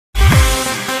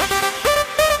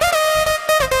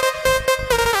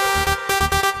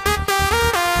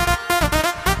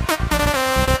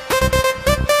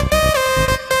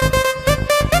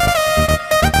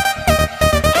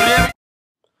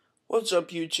What's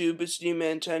up YouTube, it's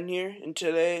DMan10 here, and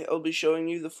today I'll be showing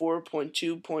you the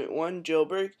 4.2.1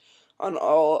 jailbreak on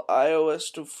all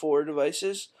iOS 4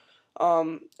 devices.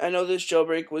 I know this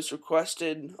jailbreak was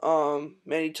requested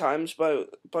many times by a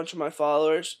bunch of my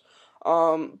followers,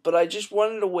 but I just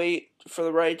wanted to wait for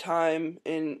the right time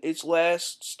in its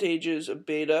last stages of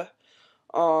beta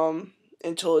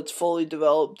until it's fully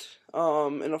developed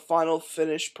in a final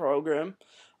finished program.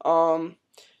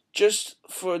 Just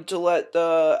to let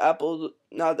the the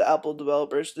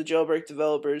jailbreak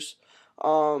developers,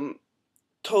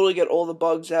 totally get all the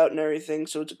bugs out and everything,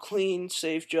 so it's a clean,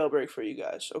 safe jailbreak for you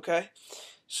guys, okay?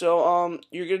 So,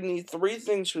 you're going to need three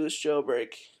things for this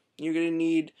jailbreak. You're going to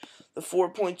need the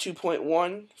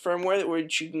 4.2.1 firmware,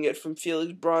 which you can get from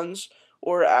Felix Bruns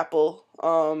or Apple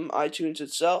iTunes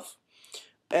itself.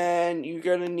 And you're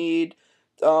going to need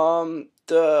the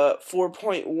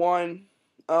 4.1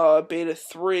 beta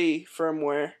 3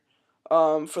 firmware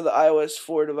for the iOS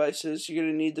 4 devices. You're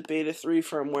going to need the beta 3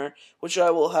 firmware, which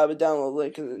I will have a download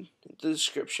link in the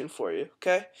description for you,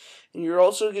 okay? And you're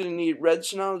also going to need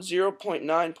Redsn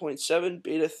 0.9.7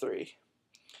 beta 3.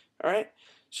 Alright?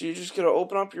 So you're just going to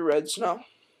open up your Redsn.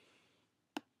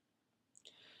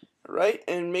 Alright?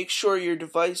 And make sure your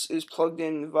device is plugged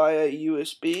in via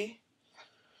USB.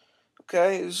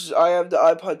 Okay? I have the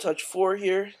iPod Touch 4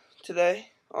 here today.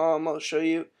 I'll show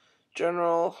you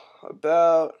show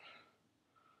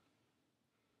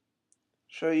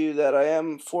you that I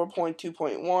am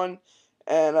 4.2.1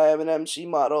 and I have an MC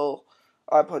model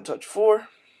iPod Touch 4.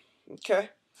 Okay.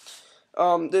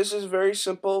 This is very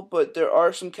simple, but there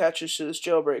are some catches to this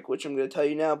jailbreak, which I'm going to tell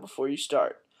you now before you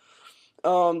start.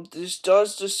 This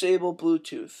does disable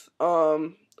Bluetooth. A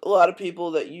lot of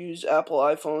people that use Apple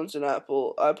iPhones and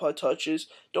Apple iPod Touches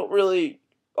don't really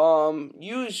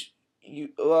use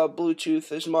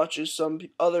Bluetooth as much as some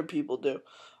other people do.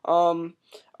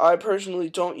 I personally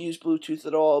don't use Bluetooth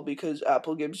at all because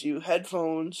Apple gives you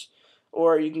headphones,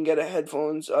 or you can get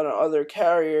headphones on another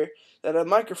carrier that have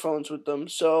microphones with them.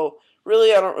 So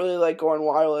really, I don't really like going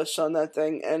wireless on that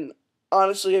thing. And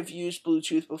honestly, I've used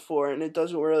Bluetooth before, and it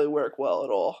doesn't really work well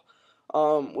at all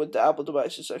with the Apple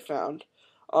devices I found.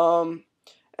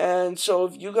 And so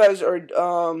if you guys are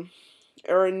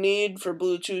in need for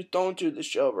Bluetooth, don't do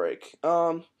this jailbreak.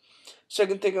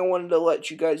 Second thing I wanted to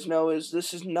let you guys know is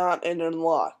this is not an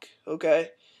unlock,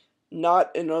 okay?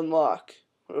 Not an unlock.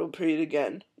 I'll repeat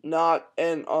again. Not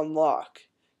an unlock.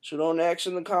 So don't ask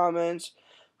in the comments.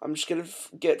 I'm just going to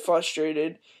get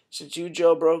frustrated since you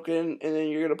jailbroken and then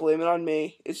you're going to blame it on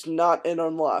me. It's not an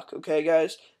unlock, okay,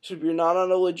 guys? So if you're not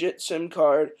on a legit SIM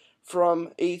card from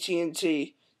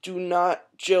AT&T, do not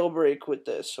jailbreak with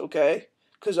this, okay?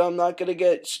 Because I'm not going to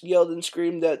get yelled and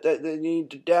screamed at that they need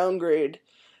to downgrade,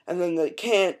 and then they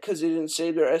can't because they didn't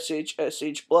save their SH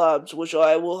blobs, which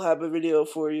I will have a video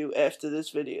for you after this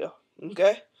video,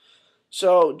 okay?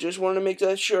 So, just want to make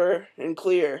that sure and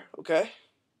clear, okay?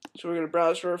 So we're going to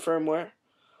browse for our firmware.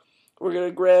 We're going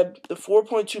to grab the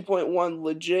 4.2.1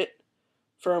 legit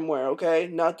firmware, okay?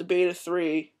 Not the beta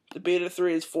 3. The beta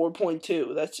 3 is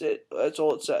 4.2. That's it. That's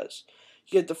all it says.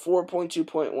 You get the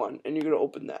 4.2.1, and you're going to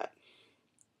open that.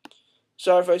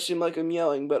 Sorry if I seem like I'm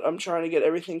yelling, but I'm trying to get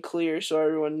everything clear so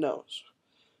everyone knows.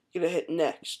 You're going to hit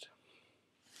next.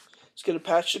 It's going to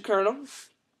patch the kernel.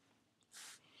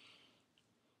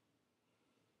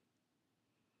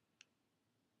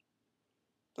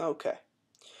 Okay.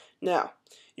 Now,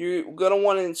 you're going to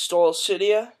want to install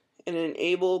Cydia and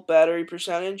enable battery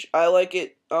percentage. I like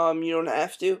it. You don't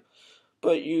have to,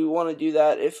 but you want to do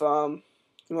that if you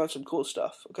want some cool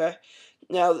stuff, okay?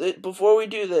 Now, before we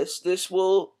do this, this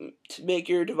will make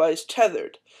your device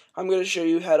tethered. I'm going to show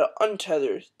you how to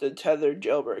untether the tethered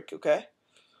jailbreak, okay?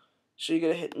 So you're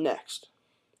going to hit next.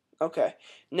 Okay.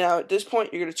 Now, at this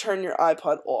point, you're going to turn your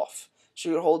iPod off. So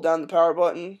you're going to hold down the power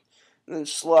button and then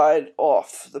slide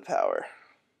off the power.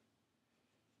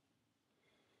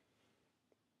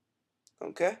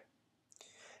 Okay?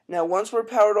 Now, once we're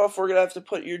powered off, we're going to have to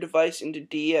put your device into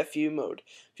DFU mode.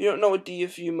 If you don't know what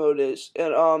DFU mode is,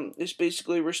 it's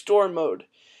basically restore mode.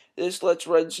 This lets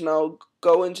Redsn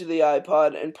go into the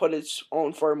iPod and put its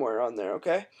own firmware on there,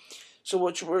 okay? So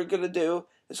what we're going to do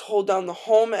is hold down the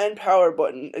home and power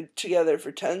button together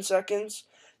for 10 seconds.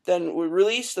 Then we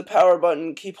release the power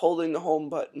button, keep holding the home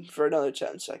button for another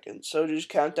 10 seconds. So just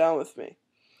count down with me.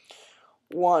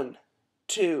 1,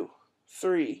 2,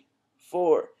 3,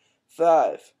 4,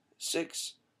 5,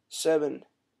 6, 7,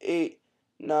 8,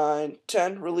 9,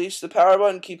 10. Release the power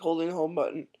button, keep holding the home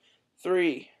button.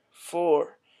 3,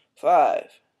 4,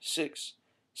 5, 6,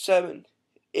 7,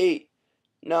 8,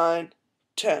 9,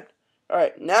 10.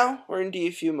 Alright, now we're in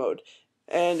DFU mode.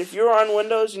 And if you're on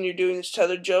Windows and you're doing this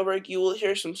tethered jailbreak, you will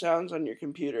hear some sounds on your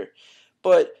computer.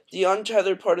 But the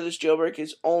untethered part of this jailbreak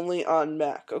is only on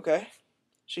Mac, okay?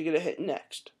 So you're going to hit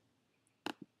next.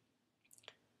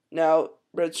 Now,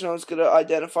 Redstone is going to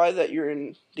identify that you're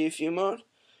in DFU mode,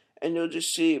 and you'll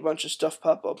just see a bunch of stuff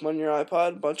pop up on your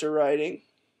iPod, a bunch of writing.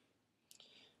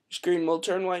 Your screen will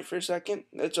turn white for a second.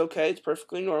 That's okay, it's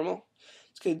perfectly normal.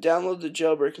 It's going to download the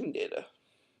jailbreaking data.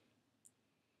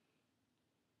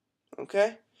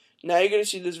 Okay? Now you're going to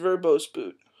see this verbose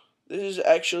boot. This is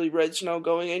actually Red Snow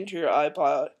going into your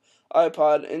iPod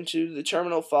into the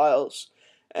terminal files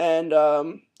and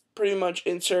pretty much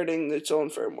inserting its own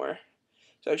firmware.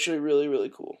 It's actually really, really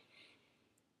cool.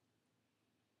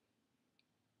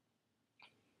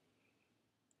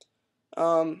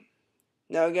 Now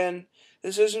again,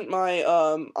 this isn't my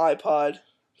iPod,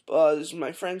 this is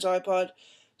my friend's iPod,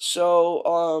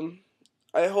 so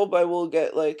I hope I will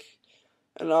get like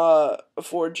a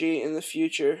 4G in the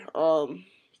future,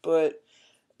 but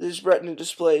this Retina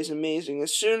display is amazing.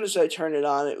 As soon as I turned it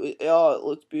on, it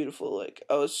looked beautiful. Like,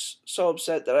 I was so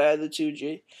upset that I had the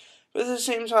 2G, but at the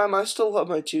same time, I still love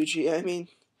my 2G. I mean,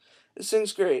 this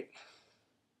thing's great.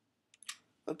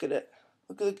 Look at it.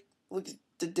 Look at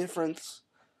the difference.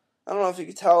 I don't know if you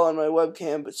can tell on my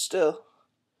webcam, but still.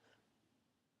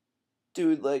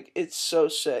 Dude, like, it's so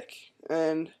sick.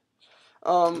 And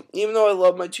even though I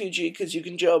love my 2G because you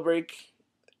can jailbreak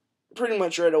pretty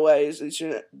much right away as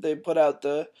soon as they put out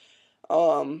the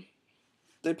jailbreak,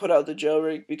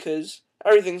 because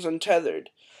everything's untethered.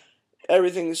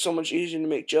 Everything is so much easier to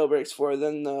make jailbreaks for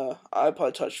than the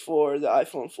iPod Touch 4, the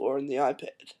iPhone 4, and the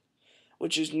iPad,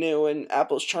 which is new, and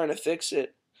Apple's trying to fix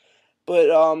it. But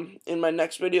in my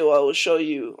next video, I will show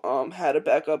you how to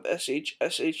back up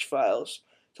SH files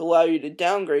to allow you to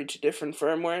downgrade to different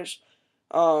firmwares,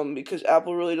 because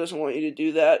Apple really doesn't want you to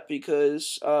do that,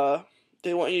 because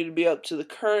they want you to be up to the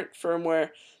current firmware.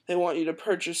 They want you to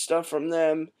purchase stuff from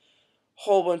them,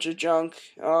 whole bunch of junk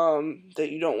that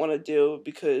you don't want to do,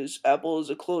 because Apple is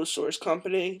a closed source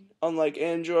company, unlike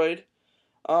Android.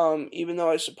 Even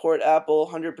though I support Apple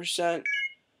 100%,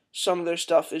 some of their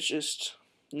stuff is just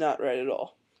not right at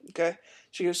all. Okay,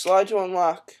 so you're going to slide to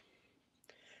unlock.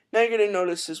 Now you're going to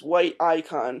notice this white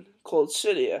icon called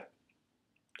Cydia.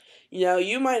 Now,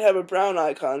 you might have a brown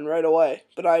icon right away,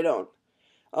 but I don't.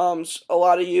 A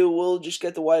lot of you will just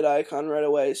get the white icon right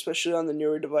away, especially on the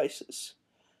newer devices.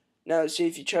 Now, see,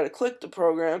 if you try to click the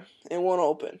program, it won't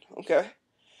open, okay?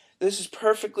 This is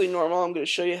perfectly normal. I'm going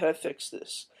to show you how to fix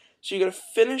this. So you're going to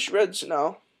finish Red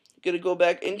Snow. You're going to go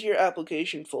back into your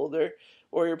application folder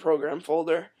or your program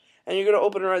folder, and you're going to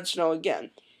open Red Snow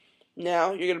again. Now,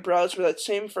 you're going to browse for that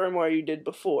same firmware you did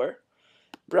before.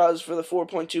 Browse for the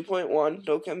 4.2.1.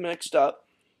 Don't get mixed up.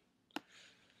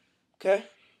 Okay?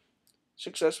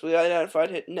 Successfully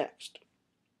identified. Hit next.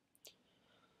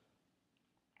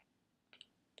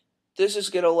 This is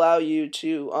going to allow you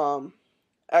to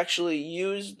actually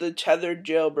use the tethered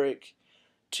jailbreak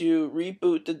to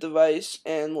reboot the device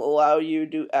and allow you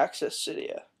to access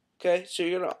Cydia. Okay, so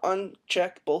you're going to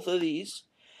uncheck both of these,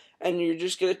 and you're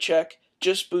just going to check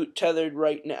just boot tethered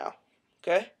right now.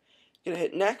 Okay, you're going to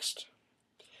hit next,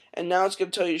 and now it's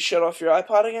going to tell you to shut off your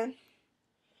iPod again.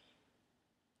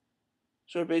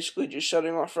 So we're basically just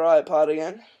shutting off our iPod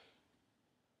again.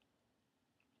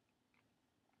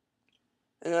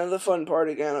 And then the fun part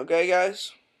again, okay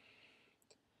guys?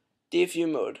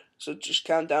 DFU mode. So just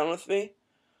count down with me.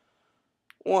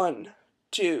 1,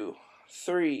 2,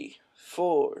 3,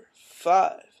 4,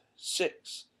 5,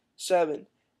 6, 7,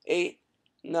 8,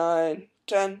 9,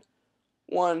 10.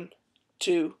 1,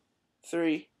 2,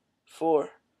 3, 4,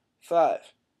 5,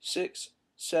 6,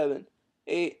 7,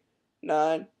 8,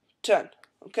 9, 10.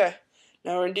 Okay.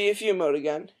 Now we're in DFU mode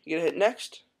again. You're going to hit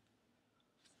next.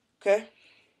 Okay.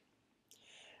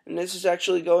 And this is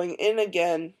actually going in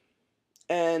again.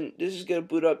 And this is going to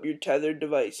boot up your tethered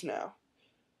device now.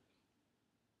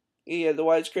 You get the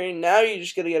widescreen. Now you're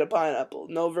just going to get a pineapple.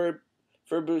 No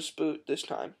verbose boot this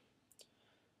time.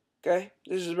 Okay?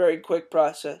 This is a very quick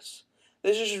process.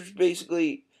 This is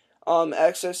basically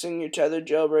accessing your tethered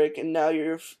jailbreak, and now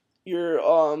you're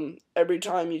every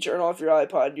time you turn off your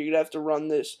iPod, you're going to have to run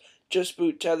this just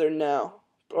boot tethered now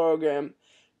program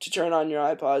to turn on your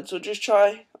iPod. So just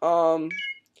try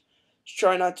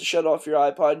not to shut off your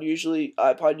iPod. Usually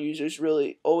iPod users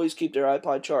really always keep their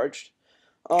iPod charged.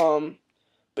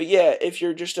 But yeah, if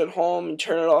you're just at home and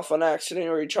turn it off on accident,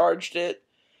 or you charged it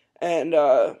and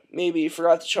maybe you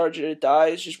forgot to charge it, it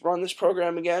dies, just run this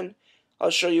program again. I'll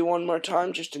show you one more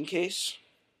time just in case.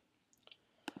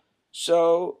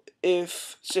 So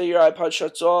if, say, your iPod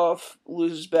shuts off,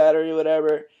 loses battery,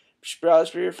 whatever, Just browse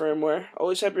for your firmware.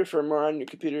 Always have your firmware on your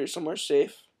computer somewhere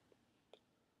safe.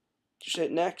 Just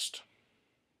hit next.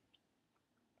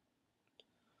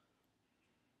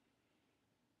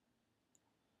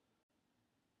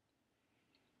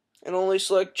 And only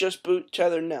select just boot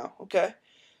tethered now, okay?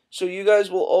 So you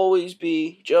guys will always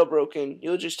be jailbroken.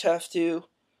 You'll just have to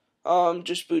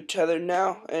just boot tethered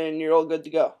now, and you're all good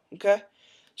to go, okay?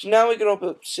 So now we can open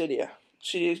up Cydia.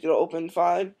 Cydia is going to open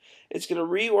fine. It's going to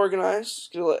reorganize. It's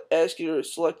going to ask you to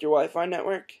select your Wi-Fi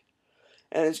network.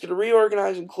 And it's going to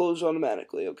reorganize and close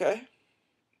automatically, okay?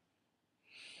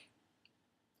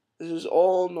 This is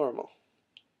all normal.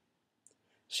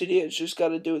 Cydia has just got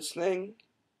to do its thing.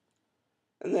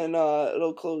 And then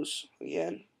it'll close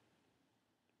again.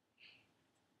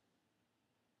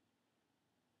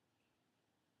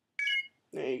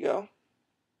 There you go.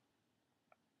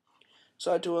 So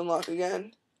I have to unlock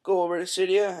again. Go over to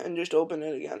Cydia and just open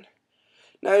it again.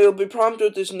 Now you'll be prompted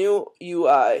with this new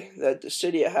UI that the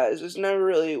Cydia has. This never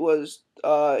really was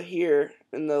here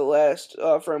in the last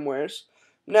firmwares.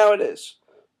 Now it is.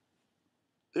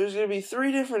 There's going to be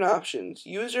 3 different options: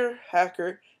 user,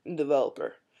 hacker, and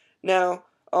developer. Now,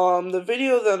 the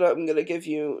video that I'm going to give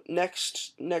you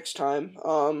next time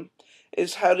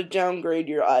is how to downgrade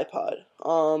your iPod.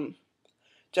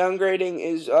 Downgrading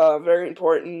is very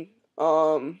important,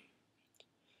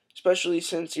 especially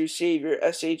since you save your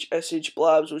SH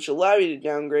blobs, which allow you to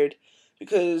downgrade,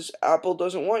 because Apple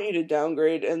doesn't want you to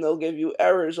downgrade, and they'll give you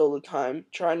errors all the time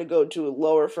trying to go to a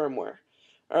lower firmware.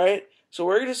 Alright, so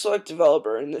we're going to select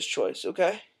developer in this choice,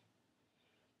 okay?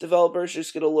 Developer is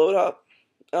just going to load up.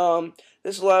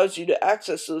 This allows you to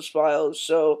access those files,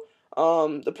 so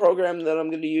the program that I'm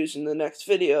going to use in the next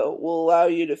video will allow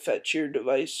you to fetch your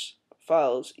device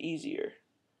files easier.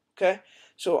 Okay,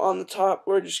 so on the top,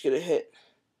 we're just going to hit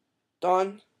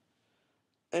done,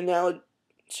 and now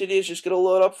Cydia is just going to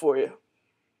load up for you.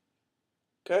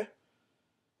 Okay,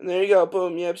 and there you go,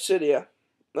 boom, you have Cydia.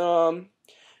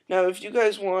 Now if you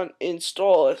guys want to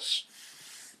install this,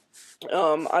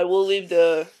 I will leave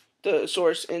the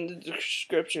source in the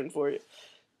description for you.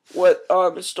 What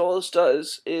install this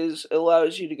does is it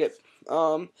allows you to get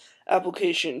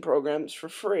application programs for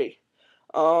free.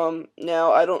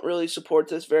 Now I don't really support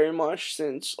this very much,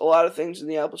 since a lot of things in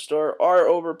the Apple Store are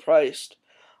overpriced.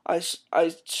 I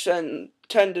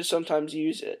tend to sometimes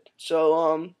use it.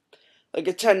 So like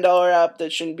a $10 app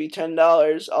that shouldn't be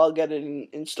 $10, I'll get it and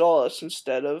install this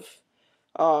instead of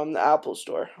the Apple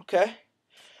Store. Okay.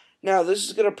 Now this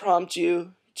is gonna prompt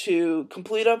you to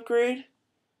complete upgrade.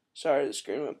 Sorry, the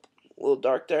screen went a little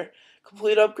dark there.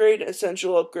 Complete upgrade,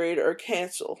 essential upgrade, or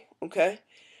cancel. Okay.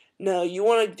 Now you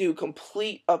want to do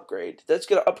complete upgrade. That's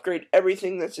gonna upgrade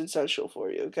everything that's essential for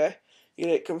you. Okay. You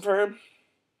hit confirm.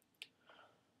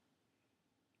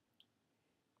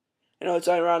 I know it's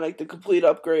ironic. The complete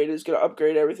upgrade is gonna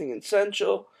upgrade everything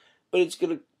essential, but it's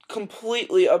gonna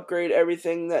completely upgrade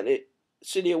everything that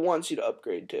Cydia wants you to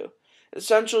upgrade to.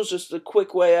 Essential is just a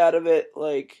quick way out of it.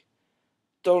 Like,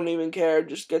 don't even care,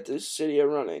 just get this Cydia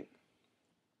running.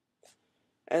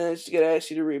 And then it's going to ask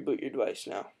you to reboot your device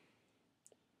now.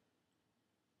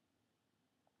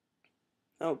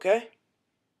 Okay.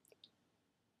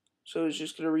 So it's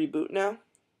just going to reboot now.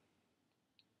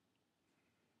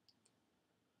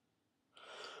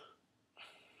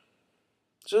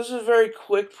 So this is a very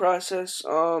quick process.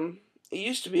 It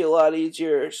used to be a lot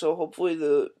easier, so hopefully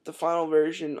the final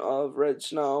version of Red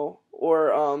Snow, or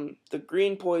the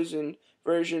Green Poison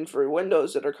version for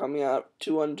Windows that are coming out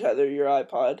to untether your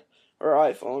iPod or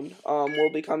iPhone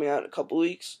will be coming out in a couple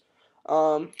weeks,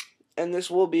 and this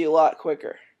will be a lot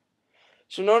quicker.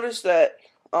 So notice that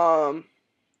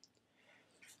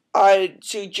I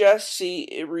suggest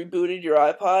it rebooted your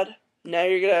iPod. Now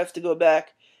you're gonna have to go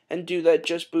back and do that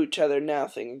just boot tether now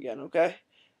thing again, okay?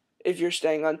 If you're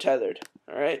staying untethered,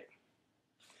 alright?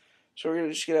 So we're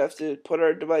just gonna have to put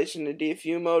our device into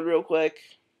DFU mode real quick.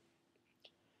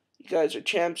 You guys are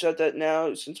champs at that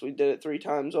now, since we did it 3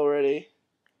 times already.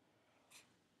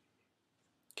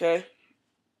 Okay?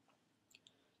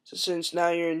 So since now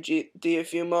you're in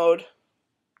DFU mode,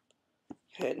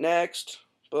 hit next,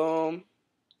 boom.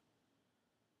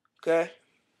 Okay?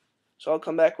 So I'll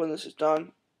come back when this is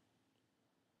done.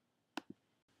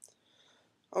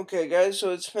 Okay guys, so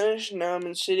it's finished. Now I'm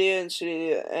in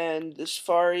Cydia, and the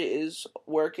Safari is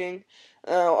working.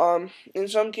 Now, in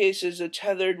some cases, the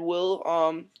tethered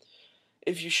will,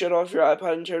 if you shut off your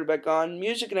iPod and turn it back on,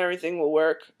 music and everything will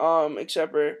work,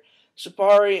 except for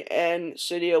Safari and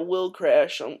Cydia will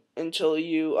crash until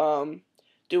you,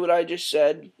 do what I just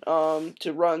said,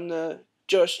 to run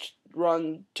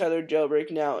tethered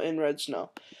jailbreak now in Red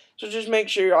Snow. So just make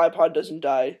sure your iPod doesn't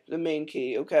die, the main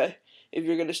key, okay? If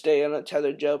you're going to stay on a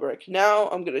tethered jailbreak. Now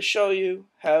I'm going to show you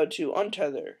how to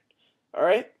untether,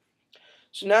 alright?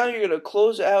 So now you're going to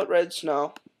close out Red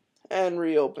Snow and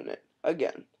reopen it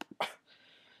again.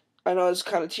 I know it's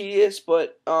kind of tedious,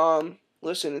 but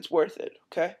listen, it's worth it,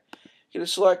 okay? You're going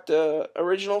to select the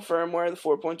original firmware, the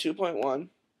 4.2.1,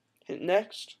 hit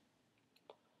next,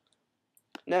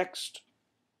 next,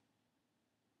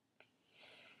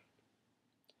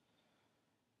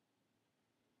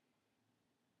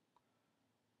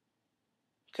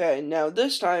 okay, now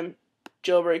this time,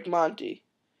 Jailbreak Monty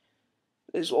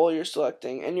is all you're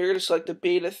selecting, and you're going to select the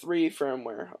Beta 3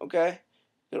 firmware, okay?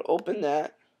 You're going to open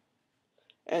that,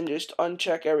 and just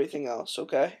uncheck everything else,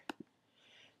 okay?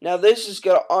 Now this is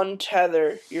going to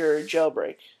untether your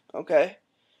jailbreak, okay?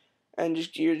 And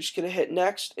you're just going to hit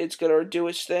next. It's going to do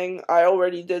its thing. I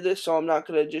already did this, so I'm not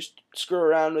going to just screw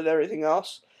around with everything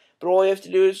else. But all you have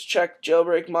to do is check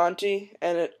Jailbreak Monty,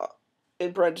 and it,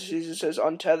 in parentheses it says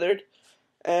untethered,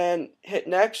 and hit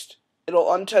next. It'll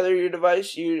untether your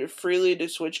device. You're freely to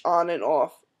switch on and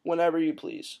off whenever you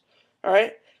please.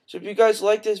 Alright? So if you guys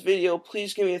like this video,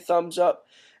 please give me a thumbs up.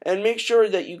 And make sure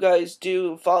that you guys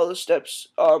do follow the steps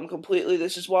completely.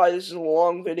 This is why this is a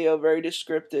long video, very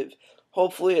descriptive.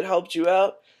 Hopefully it helped you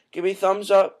out. Give me a thumbs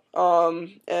up.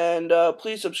 And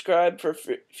please subscribe for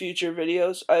future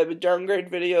videos. I have a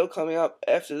downgrade video coming up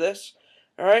after this.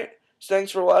 Alright? So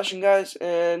thanks for watching, guys,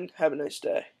 and have a nice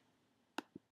day.